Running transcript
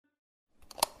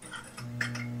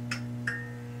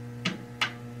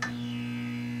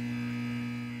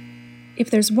If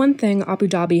there's one thing Abu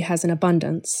Dhabi has in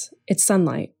abundance, it's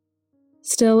sunlight.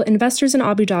 Still, investors in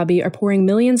Abu Dhabi are pouring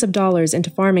millions of dollars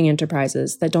into farming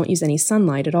enterprises that don't use any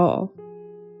sunlight at all.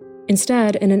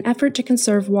 Instead, in an effort to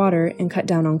conserve water and cut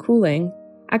down on cooling,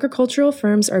 agricultural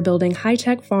firms are building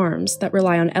high-tech farms that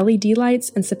rely on LED lights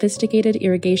and sophisticated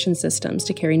irrigation systems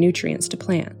to carry nutrients to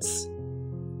plants.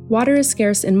 Water is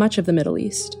scarce in much of the Middle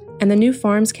East, and the new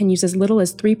farms can use as little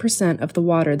as 3% of the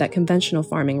water that conventional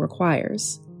farming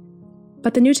requires.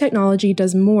 But the new technology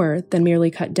does more than merely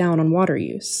cut down on water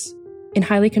use. In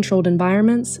highly controlled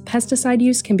environments, pesticide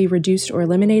use can be reduced or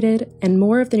eliminated, and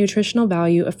more of the nutritional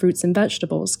value of fruits and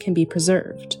vegetables can be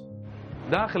preserved.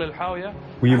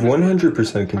 We have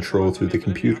 100% control through the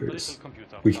computers.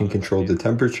 We can control the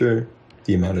temperature,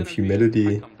 the amount of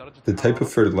humidity, the type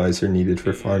of fertilizer needed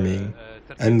for farming,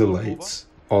 and the lights,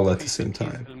 all at the same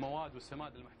time.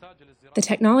 The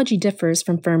technology differs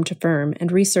from firm to firm,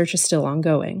 and research is still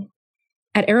ongoing.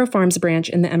 At AeroFarm's branch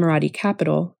in the Emirati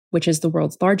capital, which is the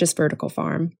world's largest vertical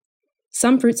farm,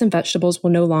 some fruits and vegetables will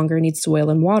no longer need soil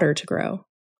and water to grow.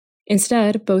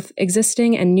 Instead, both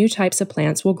existing and new types of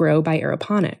plants will grow by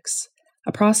aeroponics,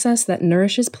 a process that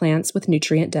nourishes plants with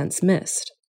nutrient-dense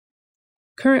mist.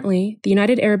 Currently, the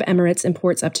United Arab Emirates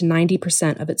imports up to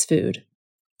 90% of its food.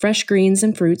 Fresh greens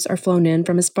and fruits are flown in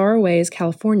from as far away as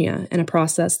California in a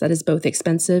process that is both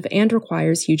expensive and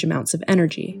requires huge amounts of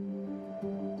energy.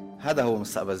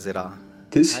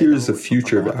 This here is the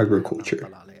future of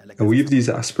agriculture, and we have these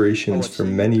aspirations for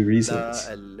many reasons.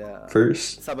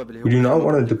 First, we do not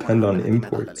want to depend on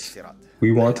imports.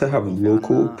 We want to have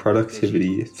local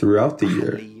productivity throughout the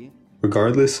year,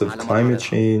 regardless of climate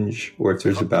change, or if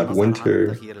there's a bad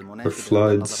winter, or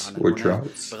floods, or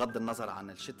droughts.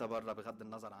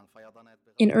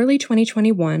 In early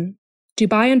 2021,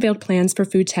 Dubai unveiled plans for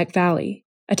Food Tech Valley,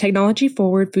 a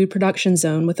technology-forward food production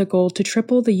zone with a goal to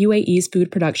triple the UAE's food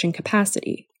production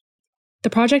capacity. The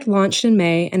project launched in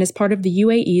May and is part of the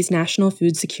UAE's national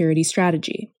food security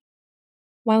strategy.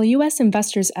 While U.S.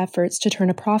 investors' efforts to turn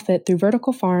a profit through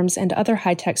vertical farms and other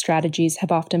high-tech strategies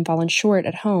have often fallen short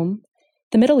at home,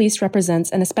 the Middle East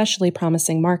represents an especially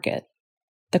promising market.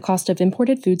 The cost of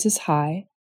imported foods is high,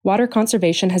 water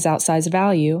conservation has outsized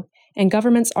value, and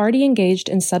governments already engaged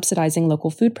in subsidizing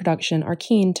local food production are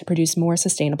keen to produce more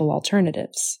sustainable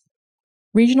alternatives.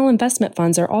 Regional investment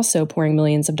funds are also pouring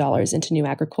millions of dollars into new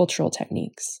agricultural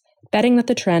techniques, betting that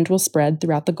the trend will spread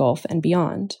throughout the Gulf and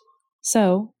beyond.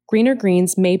 So, greener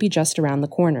greens may be just around the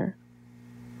corner.